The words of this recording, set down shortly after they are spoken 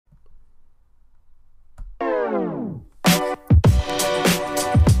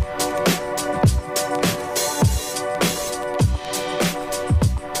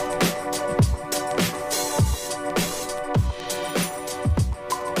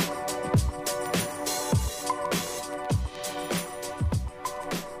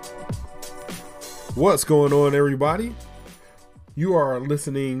What's going on, everybody? You are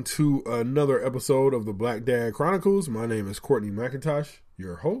listening to another episode of the Black Dad Chronicles. My name is Courtney McIntosh,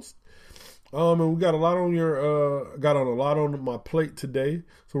 your host. And we got a lot on my plate today,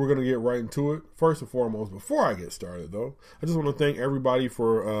 so we're gonna get right into it. First and foremost, before I get started, though, I just want to thank everybody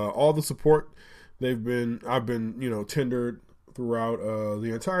for all the support I've been tendered throughout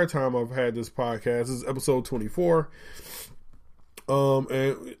the entire time I've had this podcast. This is episode 24.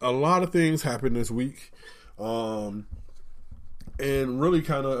 And a lot of things happened this week. And really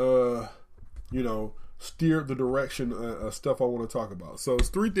kind of, steered the direction of stuff I want to talk about. So it's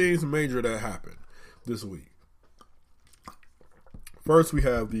three things major that happened this week. First, we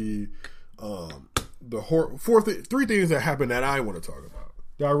have three things that happened that I want to talk about,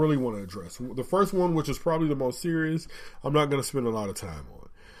 that I really want to address. The first one, which is probably the most serious, I'm not going to spend a lot of time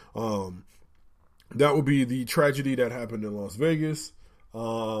on. That would be the tragedy that happened in Las Vegas.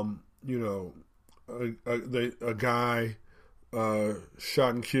 A guy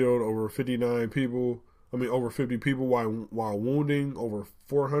shot and killed over 50 people while wounding over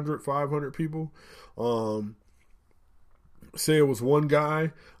 500 people. Say it was one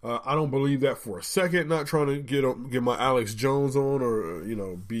guy. I don't believe that for a second. Not trying to get my Alex Jones on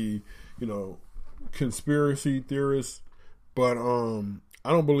or be conspiracy theorist, but I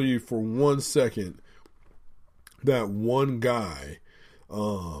don't believe for 1 second that one guy,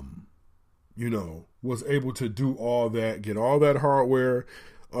 was able to do all that, get all that hardware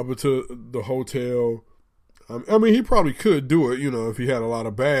up into the hotel. I mean, he probably could do it, if he had a lot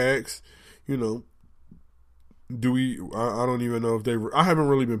of bags, I don't even know if I haven't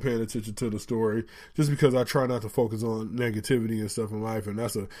really been paying attention to the story just because I try not to focus on negativity and stuff in life. And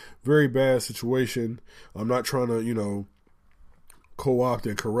that's a very bad situation. I'm not trying to, co-opt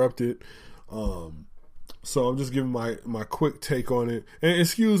and corrupt it. So I'm just giving my quick take on it. And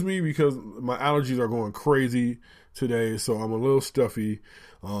excuse me because my allergies are going crazy today, so I'm a little stuffy.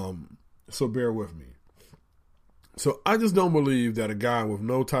 So bear with me. So I just don't believe that a guy with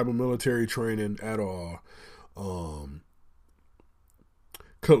no type of military training at all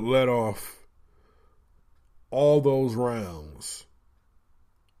could let off all those rounds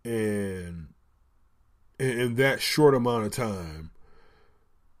in that short amount of time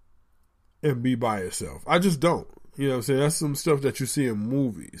and be by itself. I just don't. You know what I'm saying? That's some stuff that you see in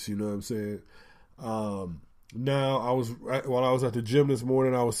movies. You know what I'm saying? Now, while I was at the gym this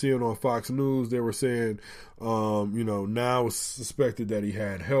morning, I was seeing on Fox News, they were saying, now it's suspected that he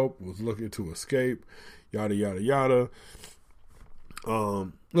had help, was looking to escape, yada, yada, yada.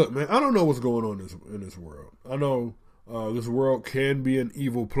 Look, man, I don't know what's going on in this world. I know this world can be an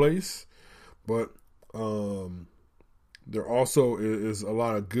evil place, but there also is a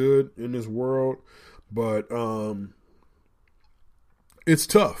lot of good in this world, but it's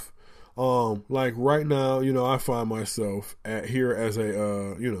tough. Like right now, I find myself here as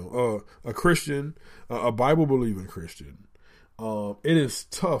a Christian, a Bible believing Christian. It is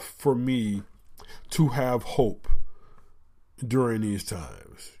tough for me to have hope during these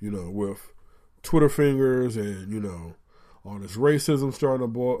times, with Twitter fingers and, all this racism starting to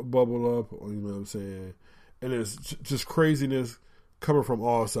bubble up, you know what I'm saying? And it's just craziness coming from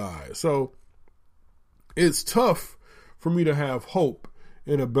all sides. So it's tough for me to have hope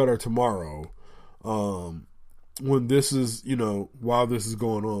in a better tomorrow when this is, while this is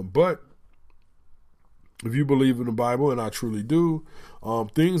going on. But if you believe in the Bible, and I truly do,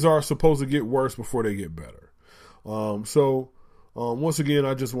 things are supposed to get worse before they get better. So once again,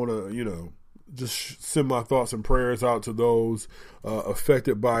 I just want to, just send my thoughts and prayers out to those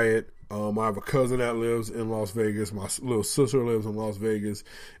affected by it. I have a cousin that lives in Las Vegas. My little sister lives in Las Vegas,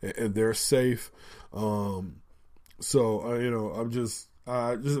 and they're safe. I'm just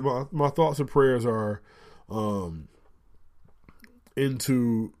my thoughts and prayers are I had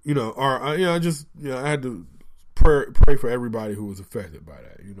to pray for everybody who was affected by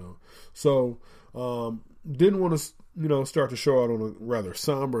that. So didn't want to start the show out on a rather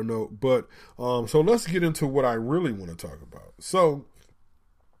somber note, but so let's get into what I really want to talk about. So.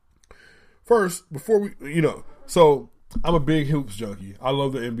 First, before we, so I'm a big hoops junkie. I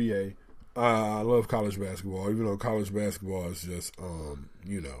love the NBA. I love college basketball, even though college basketball is just,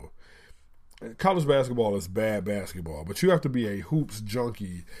 college basketball is bad basketball, but you have to be a hoops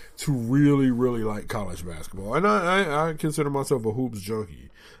junkie to really, really like college basketball. And I consider myself a hoops junkie.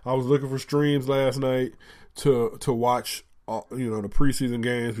 I was looking for streams last night to watch, the preseason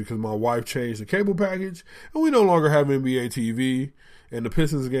games because my wife changed the cable package, and we no longer have NBA TV. And the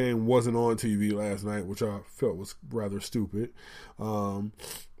Pistons game wasn't on TV last night, which I felt was rather stupid. But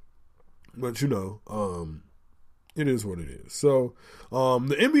It is what it is. So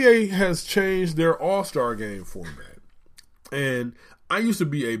the NBA has changed their All-Star game format. And I used to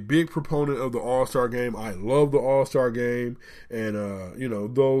be a big proponent of the All-Star game. I love the All-Star game. And,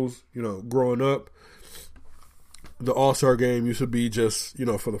 growing up, the All-Star game used to be just,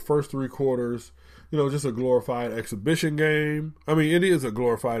 for the first 3 quarters, just a glorified exhibition game. I mean, it is a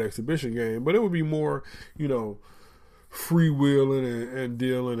glorified exhibition game, but it would be more, freewheeling and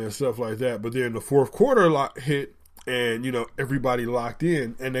dealing and stuff like that. But then the fourth quarter hit and, everybody locked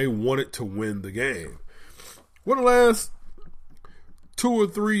in and they wanted to win the game. Well, the last 2 or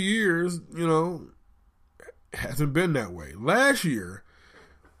 3 years, hasn't been that way. Last year,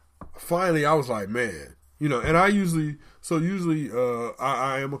 finally, I was like, man, and I usually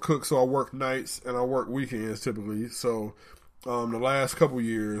I am a cook, so I work nights and I work weekends typically. So the last couple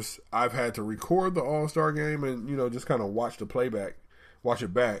years, I've had to record the All-Star game and, just kind of watch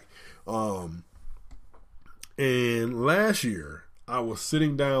it back. And last year, I was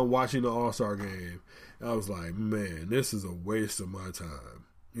sitting down watching the All-Star game. I was like, man, this is a waste of my time.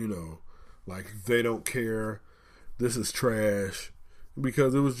 Like they don't care. This is trash.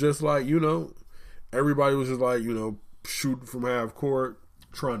 Because it was just like, everybody was just like, shooting from half court,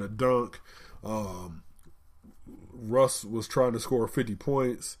 trying to dunk. Russ was trying to score 50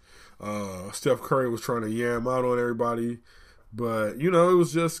 points. Steph Curry was trying to yam out on everybody. But, it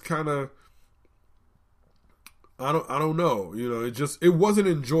was just kind of, I don't know. It wasn't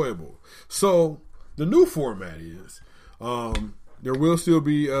enjoyable. So the new format is, there will still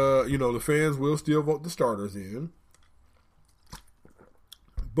be, the fans will still vote the starters in.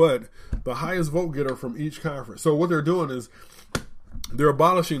 But the highest vote getter from each conference. So what they're doing is they're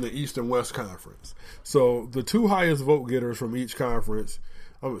abolishing the East and West Conference. So the 2 highest vote getters from each conference,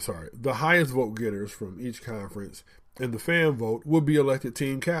 the highest vote getters from each conference and the fan vote will be elected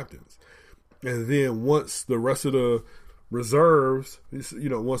team captains. And then once the rest of the reserves,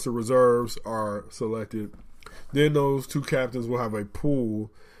 once the reserves are selected, then those 2 captains will have a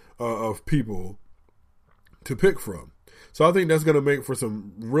pool of people to pick from. So I think that's going to make for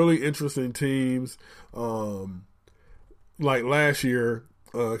some really interesting teams. Like last year,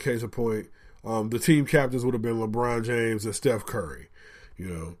 case in point, the team captains would have been LeBron James and Steph Curry.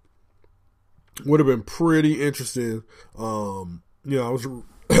 Would have been pretty interesting. I was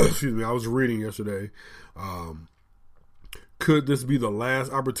I was reading yesterday. Could this be the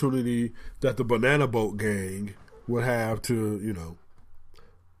last opportunity that the Banana Boat gang would have to,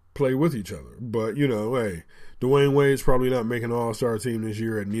 play with each other? But, hey, Dwayne Wade's probably not making an All-Star team this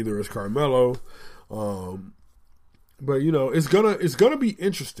year, and neither is Carmelo. But it's gonna be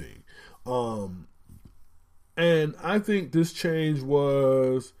interesting. And I think this change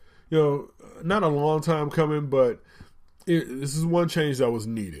was, not a long time coming, but this is one change that was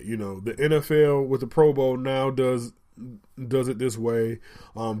needed. The NFL with the Pro Bowl now does it this way.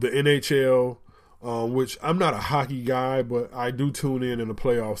 The NHL, which I'm not a hockey guy, but I do tune in the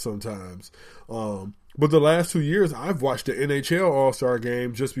playoffs sometimes. But the last 2 years, I've watched the NHL All-Star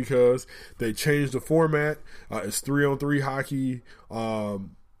game just because they changed the format. It's 3-on-3 hockey.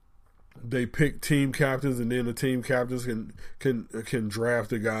 They pick team captains, and then the team captains can draft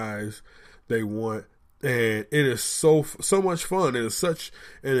the guys they want. And it is so much fun. It is such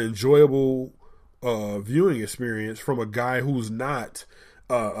an enjoyable viewing experience from a guy who's not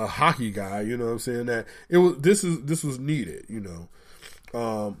a hockey guy. You know what I'm saying? That this was needed.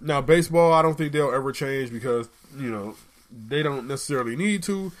 Now baseball, I don't think they'll ever change because they don't necessarily need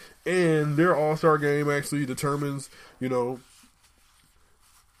to, and their All-Star game actually determines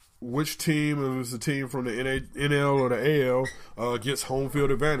which team, if it's a team from the NL or the AL, gets home field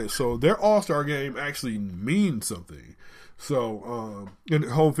advantage. So their All-Star game actually means something. So and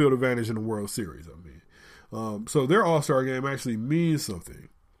home field advantage in the World Series, I mean. So their All-Star game actually means something.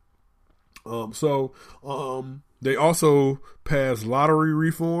 They also passed lottery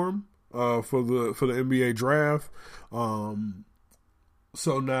reform for the NBA draft.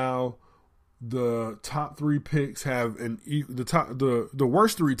 So now the top 3 picks have the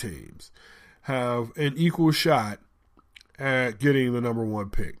worst 3 teams have an equal shot at getting the number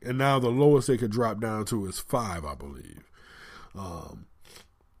 1 pick, and now the lowest they could drop down to is 5, I believe.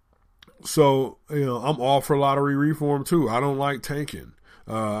 So I'm all for lottery reform too. I don't like tanking.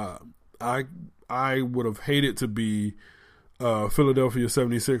 I would have hated to be a Philadelphia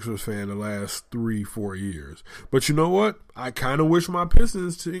 76ers fan the last 3-4 years. But you know what? I kind of wish my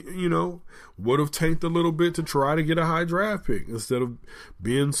Pistons, would have tanked a little bit to try to get a high draft pick instead of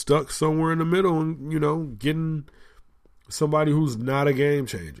being stuck somewhere in the middle and, getting somebody who's not a game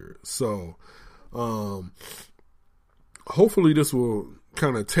changer. So, hopefully this will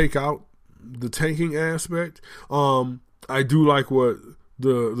kind of take out the tanking aspect. I do like what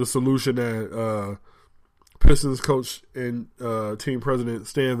the solution that Pistons coach and team president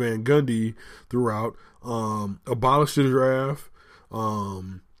Stan Van Gundy threw out. Abolish the draft.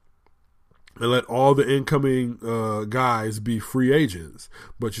 And let all the incoming guys be free agents,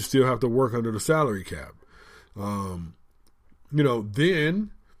 but you still have to work under the salary cap.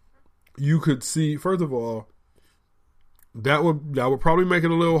 Then you could see, first of all, that would probably make it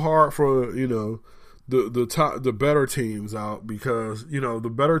a little hard for the better teams out, because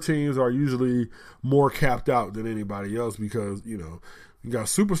the better teams are usually more capped out than anybody else, because you got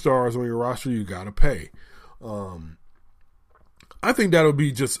superstars on your roster you got to pay. I think that'll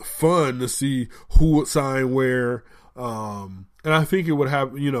be just fun to see who would sign where. And I think it would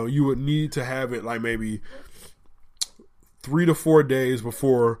have, you would need to have it like maybe 3 to 4 days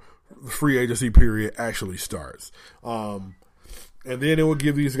before the free agency period actually starts. And then it would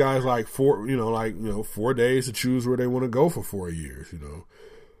give these guys like 4 days to choose where they want to go for 4 years,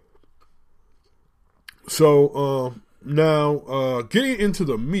 So, now, getting into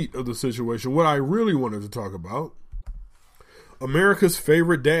the meat of the situation, what I really wanted to talk about, America's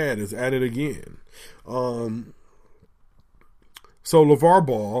favorite dad is at it again. So LeVar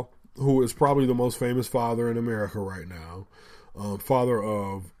Ball, who is probably the most famous father in America right now, father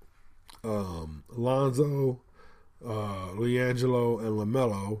of Lonzo, LiAngelo, and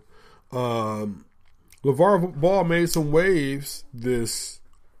LaMelo, LeVar Ball made some waves this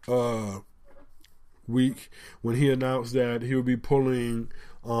week when he announced that he would be pulling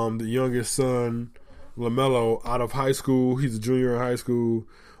the youngest son, LaMelo, out of high school. He's a junior in high school.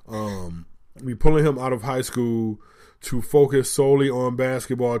 We're pulling him out of high school to focus solely on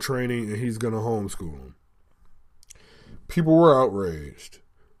basketball training, and he's going to homeschool him. People were outraged.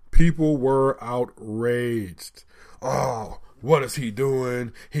 Oh, what is he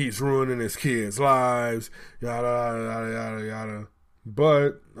doing? He's ruining his kids' lives. Yada, yada, yada, yada.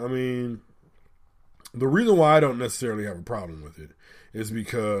 But, I mean, the reason why I don't necessarily have a problem with it is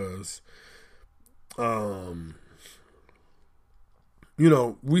because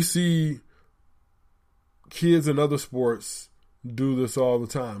we see kids in other sports do this all the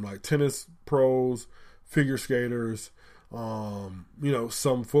time, like tennis pros, figure skaters, some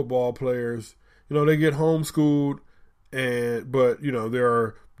football players. They get homeschooled, but there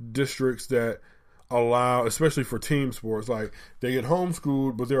are districts that allow, especially for team sports, like they get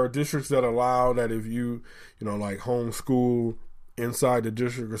homeschooled, but there are districts that allow that if you like homeschool inside the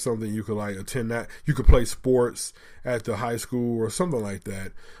district or something, you could like attend that. You could play sports at the high school or something like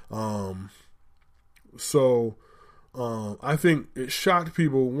that. I think it shocked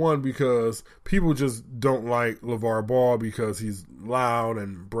people, one, because people just don't like LeVar Ball because he's loud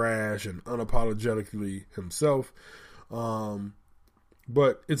and brash and unapologetically himself.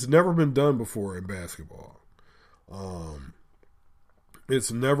 But it's never been done before in basketball.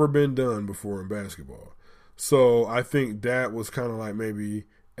 So I think that was kind of like maybe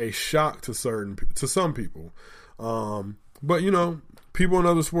a shock to some people. But people in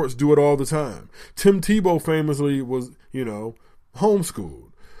other sports do it all the time. Tim Tebow famously was,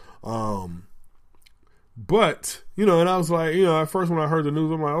 homeschooled. But, and I was like, at first when I heard the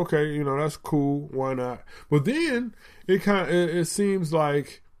news, I'm like, okay, that's cool. Why not? But then it seems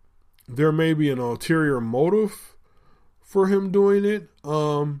like there may be an ulterior motive for him doing it.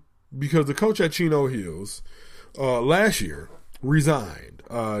 Because the coach at Chino Hills last year resigned.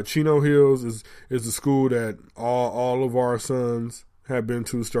 Chino Hills is the school that all of our sons have been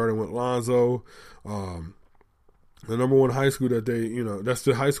to, starting with Lonzo. The number one high school that they, that's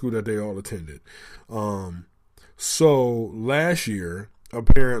the high school that they all attended. So last year,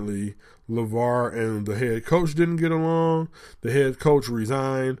 apparently, LeVar and the head coach didn't get along. The head coach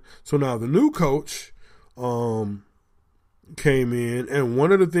resigned. So now the new coach came in, and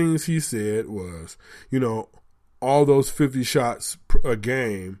one of the things he said was, all those 50 shots a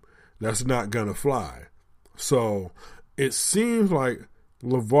game, that's not going to fly. So it seems like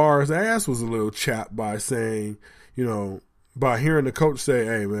LeVar's ass was a little chapped by saying, by hearing the coach say,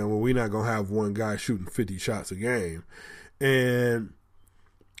 hey, man, well, we're not going to have one guy shooting 50 shots a game. And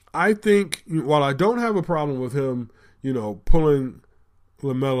I think, while I don't have a problem with him, pulling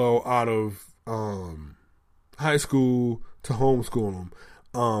LaMelo out of high school to homeschool him,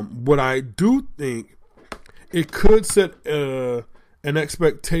 what I do think, it could set an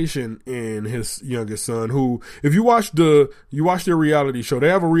expectation in his youngest son, who, if you watch their reality show, they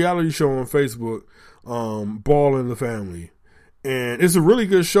have a reality show on Facebook, Ball in the Family, and it's a really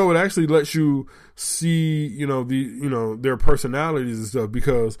good show. It actually lets you see, their personalities and stuff,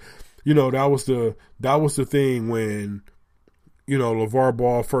 because, that was the thing when, LeVar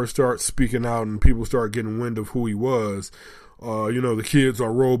Ball first starts speaking out and people start getting wind of who he was, the kids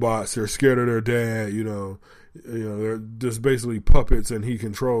are robots. They're scared of their dad. They're just basically puppets, and he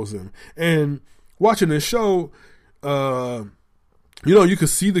controls them. And watching this show, you can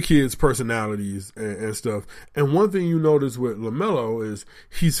see the kids' personalities and stuff. And one thing you notice with LaMelo is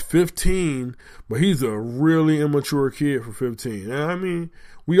he's 15, but he's a really immature kid for 15. And I mean,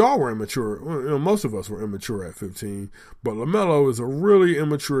 we all were immature. Most of us were immature at 15, but LaMelo is a really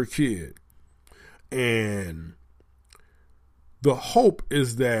immature kid. And the hope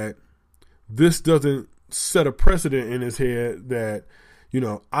is that this doesn't set a precedent in his head that,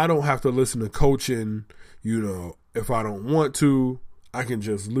 I don't have to listen to coaching, if I don't want to. I can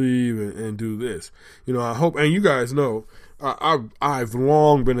just leave and do this. I hope, and you guys know, I've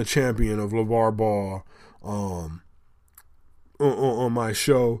long been a champion of LeVar Ball on my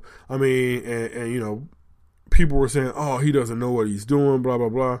show. I mean, and people were saying, oh, he doesn't know what he's doing, blah, blah,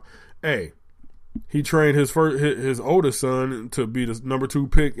 blah. Hey, he trained his oldest son to be the number 2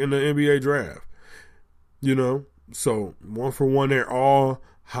 pick in the NBA draft. So 1 for 1, they're all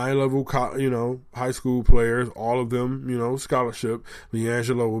high-level, high school players, all of them, scholarship.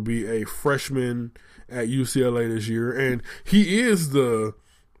 LiAngelo will be a freshman at UCLA this year, and he is their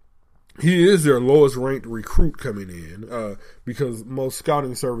lowest-ranked recruit coming in because most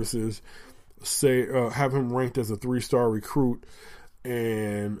scouting services say have him ranked as a 3-star recruit,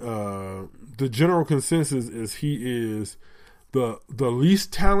 and the general consensus is he is the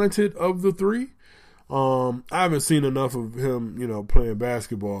least talented of the 3. I haven't seen enough of him, playing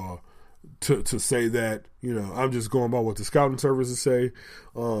basketball to say that, I'm just going by what the scouting services say.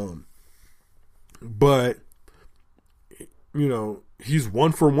 But, he's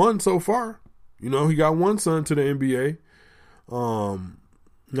 1 for 1 so far. He got 1 son to the NBA. I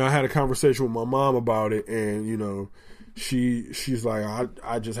had a conversation with my mom about it, and, she's like,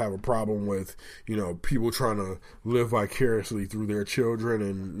 I just have a problem with, people trying to live vicariously through their children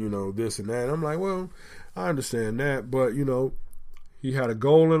and, this and that. And I'm like, well, I understand that, but, he had a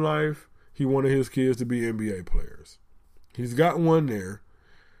goal in life. He wanted his kids to be NBA players. He's got 1 there,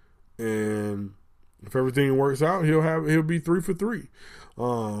 and if everything works out, he'll be 3 for 3.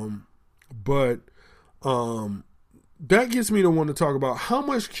 But that gets me to want to talk about how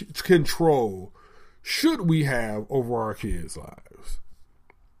much control should we have over our kids' lives?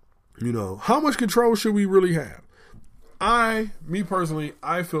 How much control should we really have? Me personally,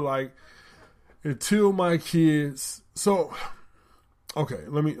 I feel like until my kids, so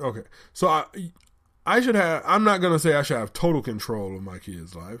I should have, I'm not going to say I should have total control of my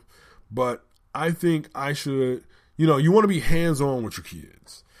kids' life, but I think I should, you want to be hands-on with your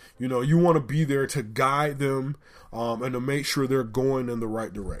kids. You want to be there to guide them and to make sure they're going in the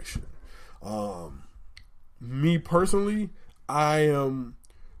right direction. Me personally, I am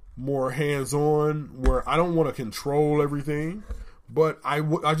more hands-on where I don't want to control everything, but I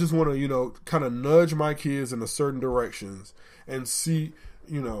just want to, kind of nudge my kids in a certain directions and see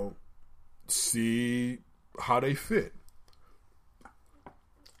how they fit.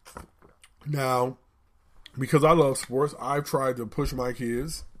 Now, because I love sports, I've tried to push my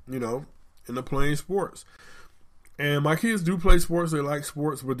kids, into playing sports. And my kids do play sports, they like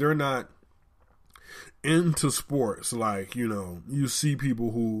sports, but they're not into sports like you see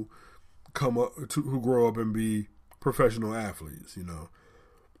people who who grow up and be professional athletes.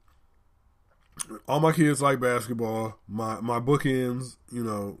 All my kids like basketball. My bookends,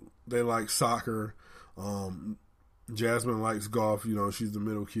 they like soccer. Jasmine likes golf. She's the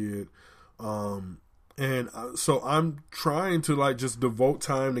middle kid, and so I'm trying to just devote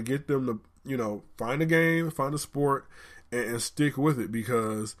time to get them to find a game, find a sport, and stick with it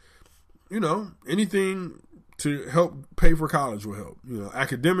because anything to help pay for college will help.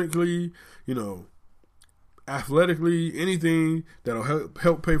 Academically, athletically, anything that'll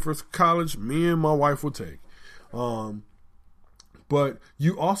help pay for college, me and my wife will take. But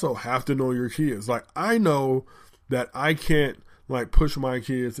you also have to know your kids. I know that I can't push my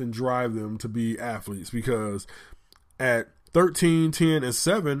kids and drive them to be athletes because at 13, 10, and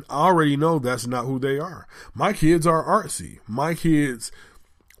 7, I already know that's not who they are. My kids are artsy. My kids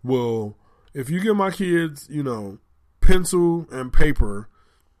will, if you give my kids, pencil and paper,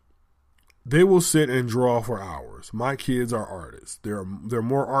 they will sit and draw for hours. My kids are artists. They're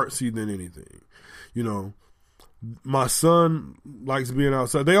more artsy than anything. My son likes being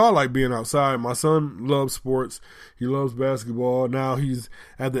outside. They all like being outside. My son loves sports. He loves basketball. Now he's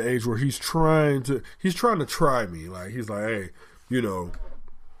at the age where he's trying to try me. He's like, hey,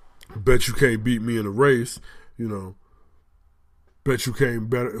 bet you can't beat me in a race. Bet you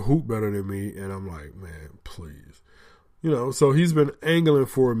can't hoop better than me. And I'm like, man, please. So he's been angling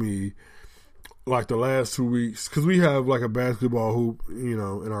for me like the last 2 weeks because we have like a basketball hoop, in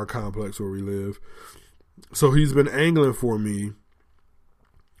our complex where we live. So he's been angling for me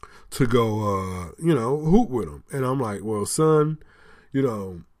to go, hoop with him. And I'm like, well, son,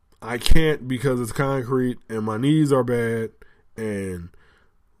 I can't because it's concrete and my knees are bad, and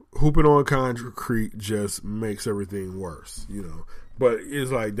hooping on concrete just makes everything worse, But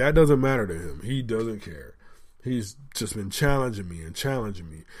it's like, that doesn't matter to him. He doesn't care. He's just been challenging me. And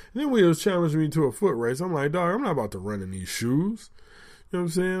then when he was challenging me to a foot race, I'm like, dog, I'm not about to run in these shoes. You know what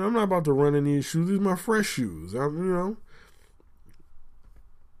I'm saying? I'm not about to run in these shoes. These are my fresh shoes.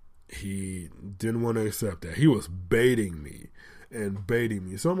 He didn't want to accept that. He was baiting me.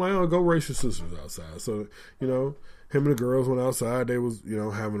 So I'm like, oh, go race your sisters outside. So, him and the girls went outside. They was,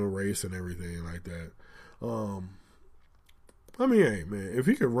 having a race and everything like that. Hey, man, if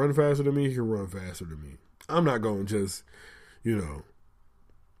he can run faster than me, he can run faster than me. I'm not going to just,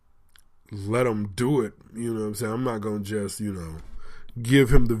 let him do it. You know what I'm saying? I'm not going to just, give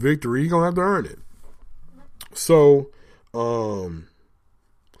him the victory. He's going to have to earn it. So,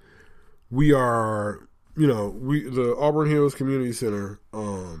 we are, the Auburn Hills Community Center,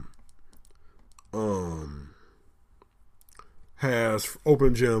 has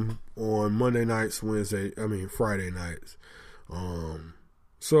open gym on Monday nights, Friday nights.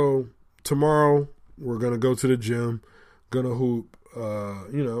 So tomorrow we're going to go to the gym, going to hoop. I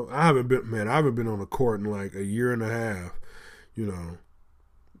haven't been on the court in like a year and a half,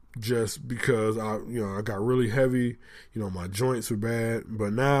 just because I got really heavy, my joints were bad,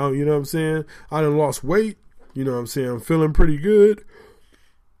 but now, I done lost weight, I'm feeling pretty good.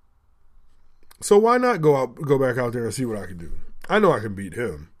 So why not go back out there and see what I can do? I know I can beat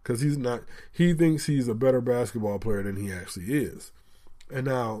him because he thinks he's a better basketball player than he actually is. And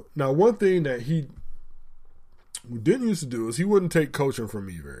now one thing that he didn't used to do is he wouldn't take coaching from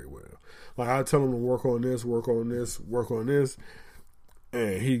me very well. Like, I'd tell him to work on this,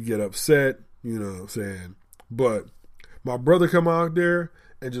 and he'd get upset, But my brother come out there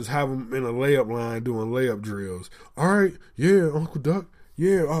and just have him in a layup line doing layup drills. All right, yeah, Uncle Duck,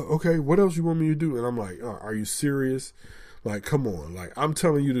 yeah, okay, what else you want me to do? And I'm like, are you serious? Like, come on. Like, I'm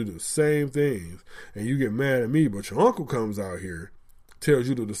telling you to do the same things, and you get mad at me, but your uncle comes out here, tells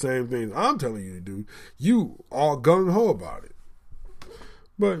you to do the same things I'm telling you to do. You all gung-ho about it.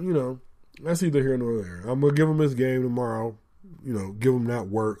 But, that's either here nor there. I'm going to give him his game tomorrow, give him that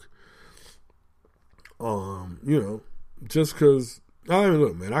work. Just because,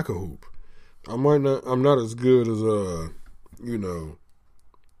 look, man, I could hoop. I'm not as good as,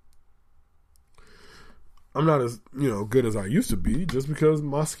 I'm not as, good as I used to be, just because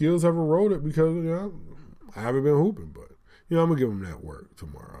my skills have eroded because, I haven't been hooping. But, I'm going to give him that work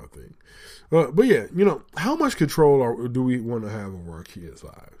tomorrow, I think. But yeah, how much control do we want to have over our kids'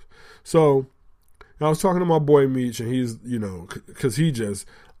 lives? So, I was talking to my boy Meech, and he's, because he just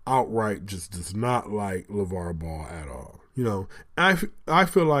outright just does not like LeVar Ball at all. I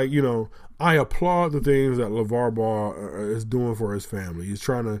feel like, I applaud the things that LeVar Ball is doing for his family. He's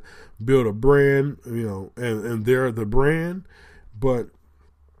trying to build a brand, and they're the brand, but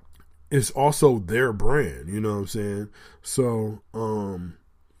it's also their brand, you know what I'm saying? So,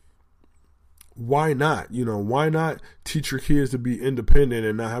 why not? Why not teach your kids to be independent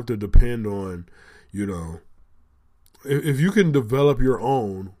and not have to depend on, if you can develop your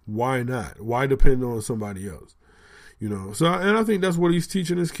own, why not? Why depend on somebody else? So, and I think that's what he's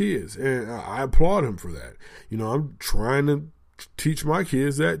teaching his kids, and I applaud him for that. I'm trying to teach my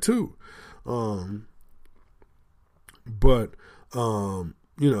kids that too. But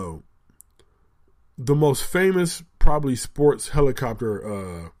the most famous probably sports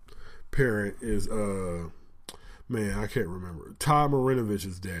helicopter parent is I can't remember, Todd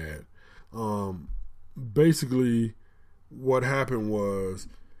Marinovich's dad. Basically what happened was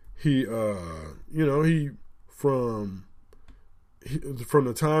he from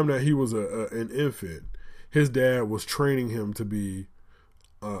the time that he was an infant, his dad was training him to be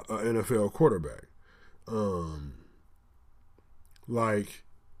an NFL quarterback. Like,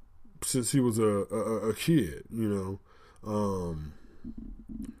 since he was a kid,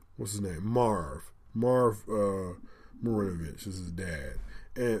 what's his name? Marv Marinovich is his dad.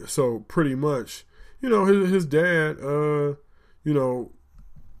 And so pretty much, his dad,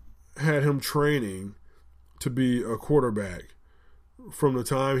 had him training to be a quarterback from the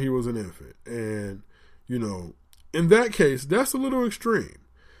time he was an infant. And, in that case, that's a little extreme.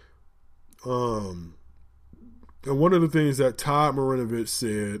 And one of the things that Todd Marinovich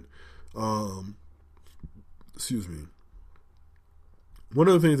said, one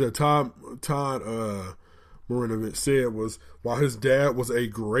of the things that Todd Marinovich said was, while his dad was a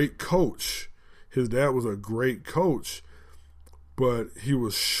great coach, but he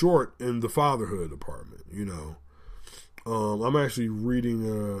was short in the fatherhood department, you know. I'm actually reading,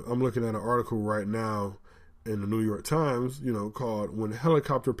 I'm looking at an article right now in the New York Times, you know, called When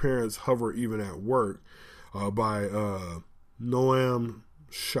Helicopter Parents Hover Even at Work, by Noam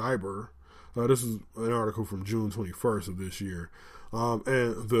Scheiber. This is an article from June 21st of this year. And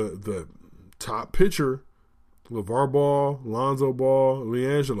the top pitcher, LeVar Ball, Lonzo Ball,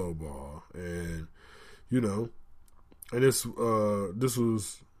 LiAngelo Ball. And, you know, and this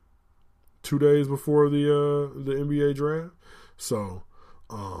was 2 days before the NBA draft. So,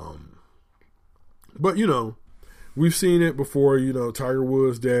 but, you know, we've seen it before, you know, Tiger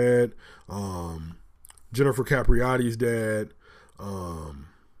Woods' dad, Jennifer Capriati's dad,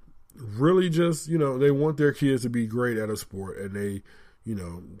 really just, you know, they want their kids to be great at a sport, and they, you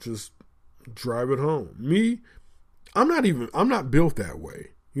know, just drive it home. Me, I'm not built that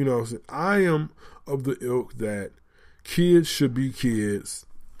way. You know, I am of the ilk that kids should be kids,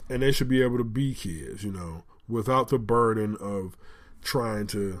 and they should be able to be kids, you know, without the burden of trying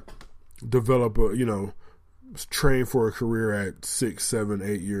to develop a, you know, train for a career at 6, 7,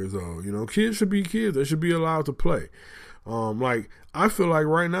 8 years old. You know, kids should be kids. They should be allowed to play. Like, I feel like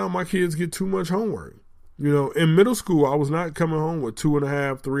right now my kids get too much homework. You know, in middle school, I was not coming home with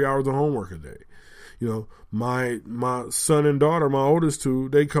 2.5, 3 hours of homework a day. You know, my son and daughter, my oldest two,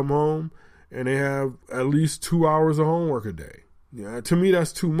 they come home and they have at least 2 hours of homework a day. Yeah, to me,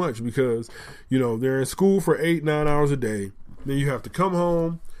 that's too much because, you know, they're in school for 8, 9 hours a day. Then you have to come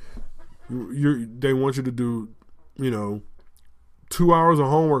home. They want you to do, you know, 2 hours of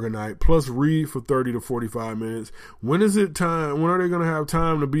homework a night plus read for 30 to 45 minutes. When is it time? When are they going to have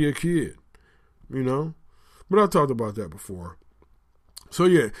time to be a kid? You know? But I talked about that before. So,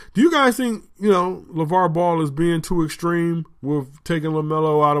 yeah. Do you guys think, you know, LeVar Ball is being too extreme with taking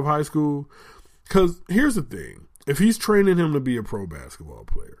LaMelo out of high school? Because here's the thing. If he's training him to be a pro basketball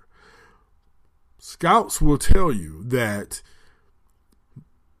player, scouts will tell you that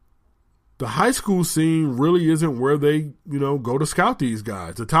the high school scene really isn't where they, you know, go to scout these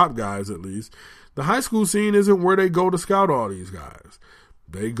guys, the top guys at least. The high school scene isn't where they go to scout all these guys.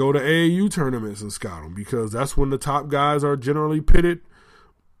 They go to AAU tournaments and scout them because that's when the top guys are generally pitted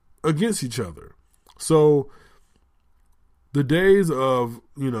against each other. So the days of,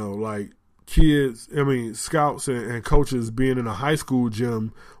 you know, like scouts and coaches being in a high school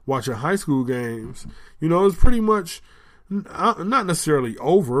gym watching high school games, you know, it's pretty much not necessarily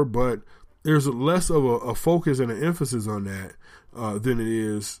over, but there's less of a focus and an emphasis on that than it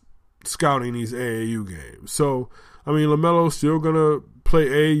is scouting these AAU games. So, I mean, LaMelo's still going to play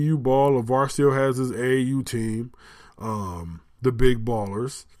AAU ball. LeVar still has his AAU team, the big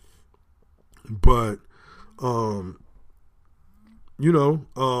ballers. But, you know,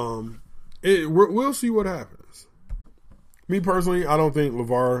 we'll see what happens. Me personally, I don't think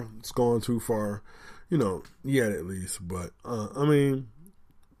LeVar's going too far, you know, yet at least. But, I mean,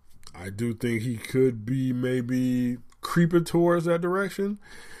 I do think he could be maybe creeping towards that direction.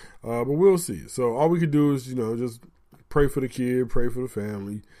 But we'll see. So all we can do is, you know, just pray for the kid, pray for the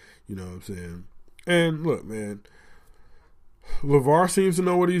family. You know what I'm saying? And look, man, LeVar seems to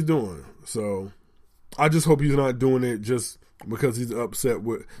know what he's doing. So I just hope he's not doing it just because he's upset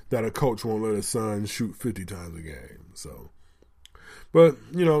with that a coach won't let his son shoot 50 times a game. So, but,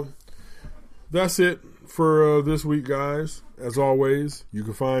 you know, that's it for this week, guys. As always, you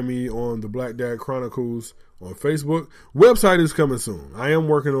can find me on the Black Dad Chronicles on Facebook. Website is coming soon. I am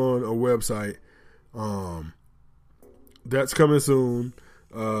working on a website. That's coming soon.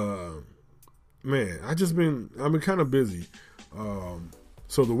 Man, I've been kind of busy.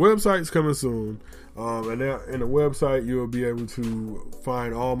 So the website's coming soon. And now in the website, you'll be able to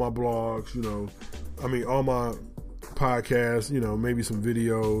find all my blogs, all my podcasts, maybe some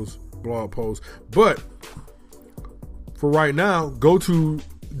videos, blog posts. But for right now, go to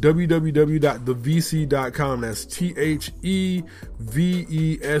www.thevesey.com. That's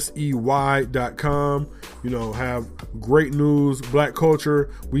THEVESEY.com. Have great news, black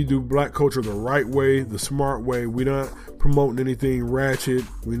culture. We do black culture the right way, the smart way. We're not promoting anything ratchet.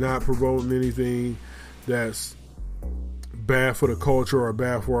 We're not promoting anything that's bad for the culture or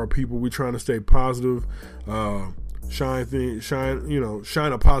bad for our people. We're trying to stay positive, shine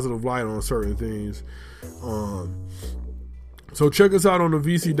a positive light on certain things. So check us out on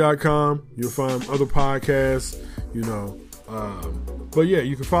thevesey.com. You'll find other podcasts, But yeah,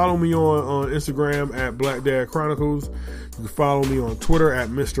 you can follow me on Instagram at Black Dad Chronicles. You can follow me on Twitter at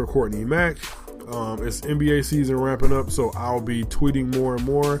Mr. Courtney Mack. It's NBA season ramping up, so I'll be tweeting more and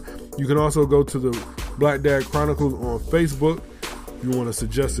more. You can also go to the Black Dad Chronicles on Facebook. If you want to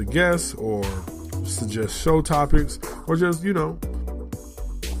suggest a guest or suggest show topics or just, give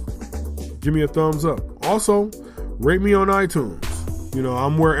me a thumbs up. Also, rate me on iTunes.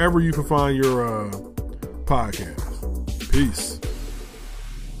 I'm wherever you can find your podcast. Peace.